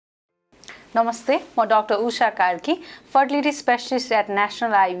नमस्ते, म doctor Usha Karki, fertility specialist at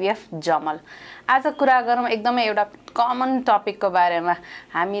national IVF जमल। आज कुरा गरौँ एकदमै एउटा कमन टपिकको बारेमा।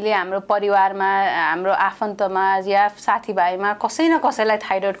 हामीले हाम्रो परिवारमा, हाम्रो आफन्तमा या साथीभाइमा कसै न कसैलाई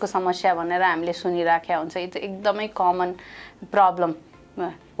थाइरोइडको समस्या भनेर हामीले सुनिराखेका हुन्छ। यो एकदमै कमन प्रब्लम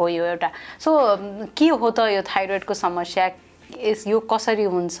हो यो एउटा। सो के हो त यो थाइरोइडको समस्या, यो कसरी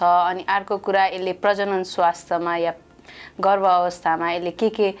हुन्छ, अनि अर्को कुरा यसले प्रजनन स्वास्थ्यमा या गर्भ अवस्थामा यसले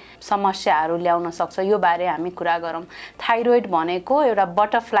के समस्याहरू ल्याउन सक्छ, यो बारे हामी कुरा गरौँ। थाइरोइड भनेको एउटा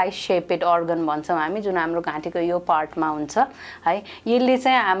बटरफ्लाई शेपेड अर्गन भन्छौँ हामी, जुन हाम्रो घाँटीको यो पार्टमा हुन्छ है। यसले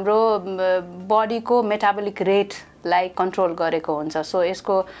चाहिँ हाम्रो बडीको मेटाबोलिक रेटलाई कन्ट्रोल गरेको हुन्छ। सो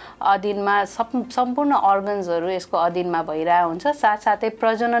यसको अधीनमा सम्पूर्ण अर्गन्सहरू यसको अधीनमा भइरहेको हुन्छ। साथसाथै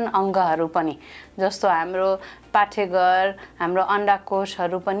प्रजनन अङ्गहरू पनि, जस्तो हाम्रो पाठेघर, हाम्रो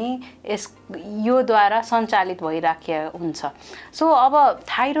अंडाकोशहरू पनि योद्वारा सञ्चालित भइराखेको हुन्छ। सो अब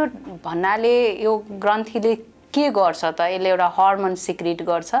थाइरोइड भन्नाले यो ग्रन्थीले के गर्छ त? यसले एउटा हर्मोन सिक्रिट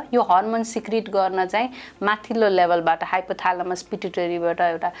गर्छ। यो हर्मोन सिक्रिट गर्न चाहिँ माथिल्लो लेभलबाट हाइपोथालमस पिट्युटरीबाट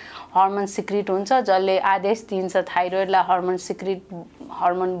एउटा हर्मोन सिक्रिट हुन्छ, जसले आदेश दिन्छ थाइरोइडलाई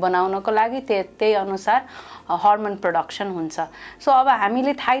हर्मोन बनाउनको लागि। त्यही अनुसार हर्मोन प्रोडक्सन हुन्छ। सो अब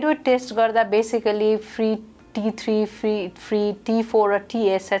हामीले थाइरोइड टेस्ट गर्दा basically free T3, free T4 र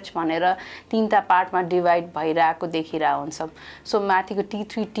TSH भनेर तीनटा पार्टमा डिभाइड भइरहेको देखिरहेको हुन्छ। सो माथिको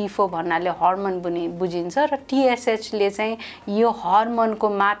T3, T4 भन्नाले हर्मोन बुझिन्छ, र TSH ले चाहिँ यो हर्मोनको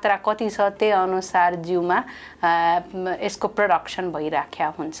मात्रा कति छ त्यही अनुसार जिउमा यसको प्रोडक्सन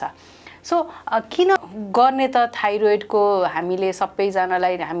भइराखेको हुन्छ। सो किन गर्ने त थाइरोइडको? हामीले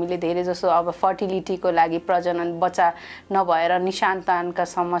सबैजनालाई हामीले धेरै जसो अब फर्टिलिटीको लागि, प्रजनन बच्चा नभएर निसन्तानका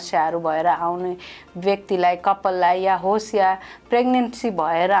समस्याहरू भएर आउने व्यक्तिलाई, कपललाई या होस् या प्रेग्नेन्सी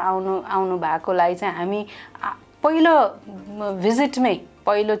भएर आउनु भएकोलाई चाहिँ हामी पहिलो भिजिटमै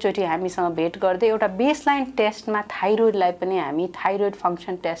पहिलोचोटि हामीसँग भेट गर्दै एउटा बेसलाइन टेस्टमा थाइरोइडलाई पनि हामी, थाइरोइड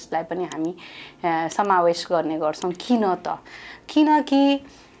फङ्क्सन टेस्टलाई पनि हामी समावेश गर्ने गर्छौँ। किन त? किनकि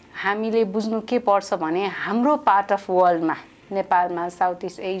हामीले बुझ्नु के पर्छ भने हाम्रो पार्ट अफ वर्ल्डमा, नेपालमा, साउथ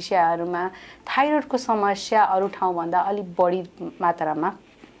इस्ट एसियाहरूमा थाइरोइडको समस्या अरू ठाउँभन्दा अलिक बढी मात्रामा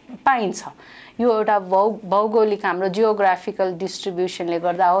पाइन्छ। यो एउटा भौगोलिक हाम्रो जियोग्राफिकल डिस्ट्रिब्युसनले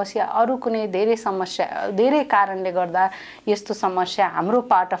गर्दा होस् या अरू कुनै धेरै कारणले गर्दा यस्तो समस्या हाम्रो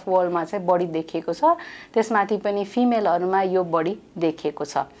पार्ट अफ वर्ल्डमा चाहिँ बढी देखिएको छ। त्यसमाथि पनि फिमेलहरूमा यो बढी देखिएको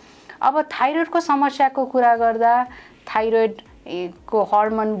छ। अब थाइरोइडको समस्याको कुरा गर्दा थाइरोइड को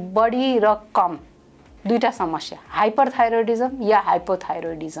हर्मोन बढी र कम दुईटा समस्या, हाइपरथाइरोइडिजम या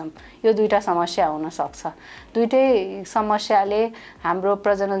हाइपोथाइरोइडिजम, यो दुईटा समस्या हुन सक्छ। दुईटै समस्याले हाम्रो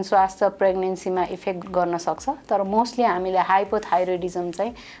प्रजनन स्वास्थ्य, प्रेग्नेन्सीमा इफेक्ट गर्न सक्छ। तर मोस्टली हामीले हाइपोथाइरोइडिजम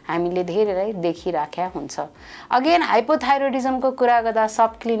चाहिँ हामीले धेरै देखिराखेका हुन्छ। अगेन हाइपोथाइरोइडिजमको कुरा गर्दा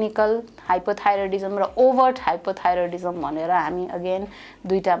सब क्लिनिकल हाइपोथाइरोइडिजम र ओभर्ट हाइपोथाइरोइडिजम भनेर हामी अगेन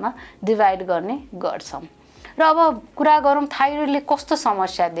दुईटामा डिभाइड गर्ने गर्छौँ। र अब कुरा गरौँ थाइरोइडले कस्तो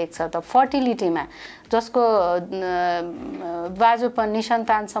समस्या देख्छ त फर्टिलिटीमा, जसको बाजुपन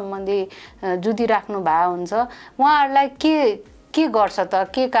निसन्तान सम्बन्धी जुधिराख्नु भएको हुन्छ, उहाँहरूलाई के गर्छ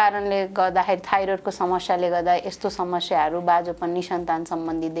त? के कारणले गर्दाखेरि थाइरोइडको समस्याले गर्दा यस्तो समस्याहरू बाजुपन निसन्तान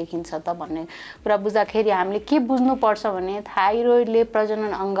सम्बन्धी देखिन्छ त भन्ने कुरा बुझ्दाखेरि हामीले के बुझ्नुपर्छ भने थाइरोइडले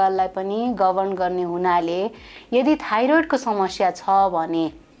प्रजनन अङ्गलाई पनि गभर्न गर्ने हुनाले यदि थाइरोइडको समस्या छ भने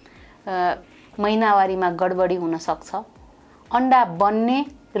महिनावारीमा गडबडी हुन सक्छ। अन्डा बन्ने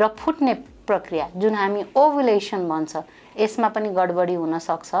र फुट्ने प्रक्रिया, जुन हामी ओभुलेसन भन्छ, यसमा पनि गडबडी हुन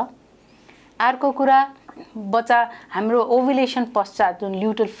सक्छ। अर्को कुरा, बच्चा हाम्रो ओभुलेसन पश्चात जुन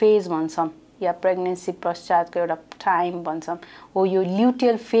ल्युटियल फेज भन्छौँ या प्रेग्नेन्सी पश्चातको एउटा टाइम भन्छौँ, हो यो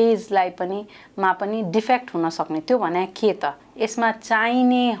ल्युटियल फेजलाई पनि डिफेक्ट हुन सक्ने। त्यो भने के त? यसमा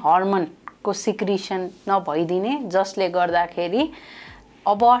चाहिने हर्मोनको सिक्रिसन नभइदिने, जसले गर्दाखेरि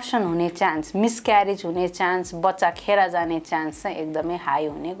अबर्सन हुने चान्स, मिसक्यारेज हुने चान्स, बच्चा खेर जाने चान्स चाहिँ एकदमै हाई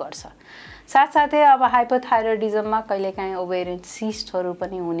हुने गर्छ। साथसाथै अब हाइपोथाइरोइडिजममा कहिलेकाहीँ ओभेरियन सिस्टहरू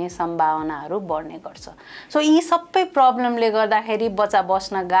पनि हुने सम्भावनाहरू बढ्ने गर्छ। सो यी सबै प्रब्लमले गर्दाखेरि बच्चा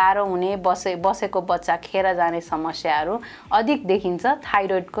बस्न गाह्रो हुने, बसेको बच्चा खेर जाने समस्याहरू अधिक देखिन्छ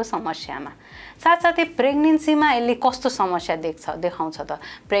थाइरोइडको समस्यामा। साथसाथै प्रेग्नेन्सीमा यसले कस्तो समस्या देखाउँछ त?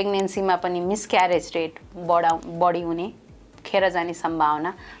 प्रेग्नेन्सीमा पनि मिसक्यारेज रेट बढी हुने, खेर जाने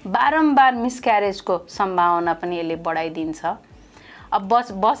सम्भावना, बारम्बार मिसक्यारेजको सम्भावना पनि यसले बढाइदिन्छ। अब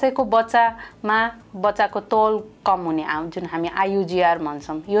बसेको बच्चाको तौल कम हुने, जुन हामी आयुजिआर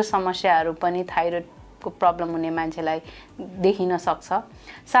भन्छौँ, यो समस्याहरू पनि थाइरोइडको प्रब्लम हुने मान्छेलाई देखिन सक्छ।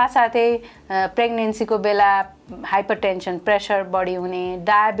 साथसाथै प्रेग्नेन्सीको बेला हाइपरटेन्सन, प्रेसर बढी हुने,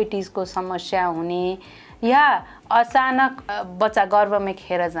 डायबिटिजको समस्या हुने या अचानक बच्चा गर्भमै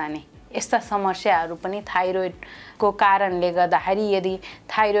खेर जाने, यस्ता समस्याहरू पनि थाइरोइडको कारणले गर्दाखेरि यदि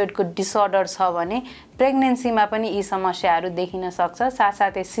थाइरोइडको डिसअर्डर छ भने प्रेग्नेन्सीमा पनि यी समस्याहरू देखिन सक्छ।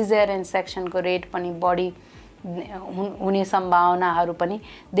 साथसाथै सिजेरियन सेक्सनको रेट पनि बढी हुने सम्भावनाहरू पनि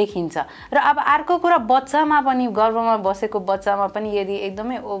देखिन्छ। र अब अर्को कुरा बच्चामा पनि गर्भमा बसेको बच्चामा पनि यदि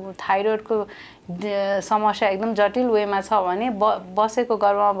एकदमै थाइरोइडको समस्या एकदम जटिल वेमा छ भने बसेको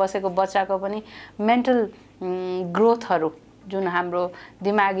गर्भमा बसेको बच्चाको पनि मेन्टल ग्रोथहरू जुन हाम्रो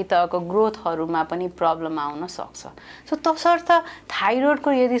दिमागी तहको ग्रोथहरूमा पनि प्रब्लम आउन सक्छ। सो तसर्थ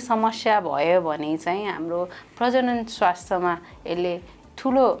थाइरोइडको यदि समस्या भयो भने चाहिँ हाम्रो प्रजनन स्वास्थ्यमा यसले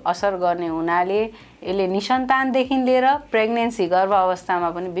ठुलो असर गर्ने हुनाले यसले निसन्तानदेखि लिएर प्रेग्नेन्सी गर्भ अवस्थामा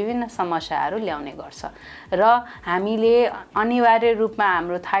पनि विभिन्न समस्याहरू ल्याउने गर्छ। र हामीले अनिवार्य रूपमा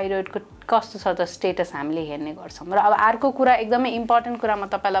हाम्रो थाइरोइडको कस्तो छ त स्टेटस हामीले हेर्ने गर्छौँ। र अब अर्को कुरा एकदमै इम्पोर्टेन्ट कुरा म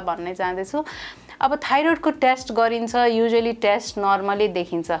तपाईँलाई भन्नै चाहँदैछु। अब थाइरोइडको टेस्ट गरिन्छ, युजुअली टेस्ट नर्मली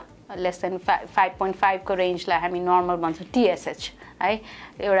देखिन्छ, लेस देन 5.5 को रेन्जलाई हामी नर्मल भन्छौँ, TSH है,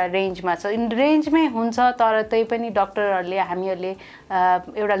 एउटा रेन्जमा छ, रेन्जमै हुन्छ। तर त्यही पनि डक्टरहरूले हामीहरूले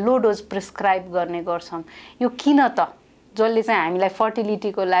एउटा लो डोज प्रिस्क्राइब गर्ने गर्छौँ। यो किन त, जसले चाहिँ हामीलाई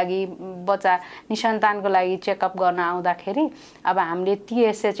फर्टिलिटीको लागि बच्चा निसन्तानको लागि चेकअप गर्न आउँदाखेरि अब हामीले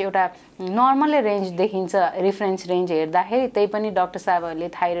TSH एउटा नर्मलै रेन्ज देखिन्छ, रेफरेन्स रेन्ज हेर्दाखेरि, त्यही पनि डाक्टर साहबहरूले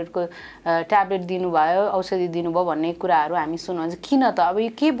थाइरोइडको ट्याब्लेट दिनुभयो, औषधि दिनुभयो भन्ने कुराहरू हामी सुन्छौँ। किन त, अब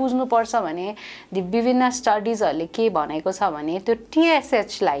यो के बुझ्नुपर्छ भने विभिन्न स्टडिजहरूले के भनेको छ भने त्यो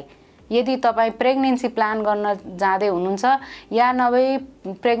TSH लाई यदि तपाईँ प्रेग्नेन्सी प्लान गर्न जाँदै हुनुहुन्छ या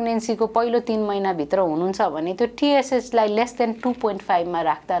नभए प्रेग्नेन्सीको पहिलो 3 महिनाभित्र हुनुहुन्छ भने त्यो TSH लाई लेस देन 2.5 मा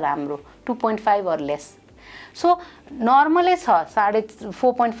राख्दा राम्रो, 2.5 or लेस। सो नर्मलै छ,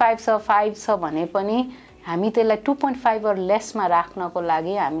 4.5 छ, 5 छ भने पनि हामी त्यसलाई 2.5 or लेसमा राख्नको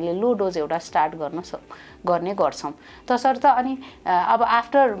लागि हामीले लो डोज एउटा स्टार्ट गर्ने गर्छौँ। तसर्थ अनि अब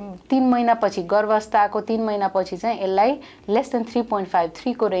आफ्टर 3 महिनापछि गर्भावस्थाको 3 महिनापछि चाहिँ यसलाई लेस देन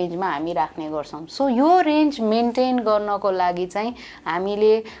 3.5 को रेन्जमा हामी राख्ने गर्छौँ। सो यो रेन्ज मेन्टेन गर्नको लागि चाहिँ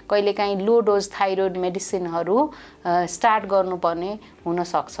हामीले कहिलेकाहीँ लो डोज थाइरोइड मेडिसिनहरू स्टार्ट गर्नुपर्ने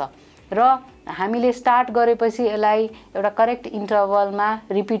हुनसक्छ। र हामीले स्टार्ट गरेपछि यसलाई एउटा करेक्ट इन्टरभलमा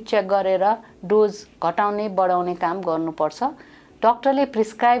रिपिट चेक गरेर डोज घटाउने बढाउने काम गर्नुपर्छ। डक्टरले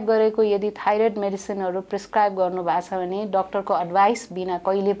प्रिस्क्राइब गरेको यदि थाइरोइड मेडिसिनहरू प्रिस्क्राइब गर्नुभएको छ भने डक्टरको एडभाइस बिना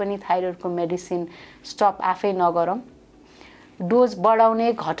कहिले पनि थाइरोइडको मेडिसिन स्टप आफै नगरौँ। डोज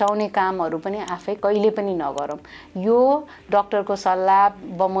बढाउने घटाउने कामहरू पनि आफै कहिले पनि नगरौँ। यो डक्टरको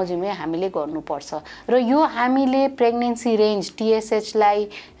सल्लाह बमोजिममै हामीले गर्नुपर्छ। र यो हामीले प्रेग्नेन्सी रेन्ज TSH लाई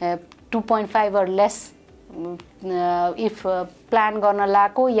 2.5 or लेस इफ प्लान गर्न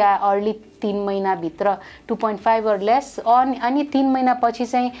लागेको या अर्ली 3 महिनाभित्र 2.5 or लेस अनि 3 महिनापछि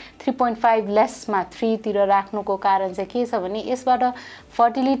चाहिँ 3.5 लेसमा 3 तिर राख्नुको कारण चाहिँ के छ भने यसबाट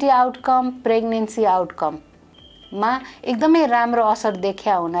फर्टिलिटी आउटकम, प्रेग्नेन्सी आउटकममा एकदमै राम्रो असर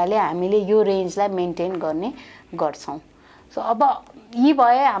देखिया हुनाले हामीले यो रेन्जलाई मेन्टेन गर्ने गर्छौँ। सो अब यी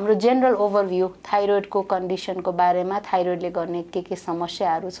भए हाम्रो जेनरल ओभरभ्यू थाइरोइडको कन्डिसनको बारेमा, थाइरोइडले गर्ने के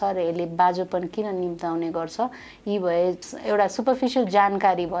समस्याहरू छ र यसले बाजोपन किन निम्ताउने गर्छ, यी भए एउटा सुपरफिसियल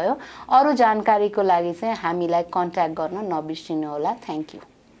जानकारी भयो। अरू जानकारीको लागि चाहिँ हामीलाई कन्ट्याक्ट गर्न नबिर्सिनु होला। Thank you.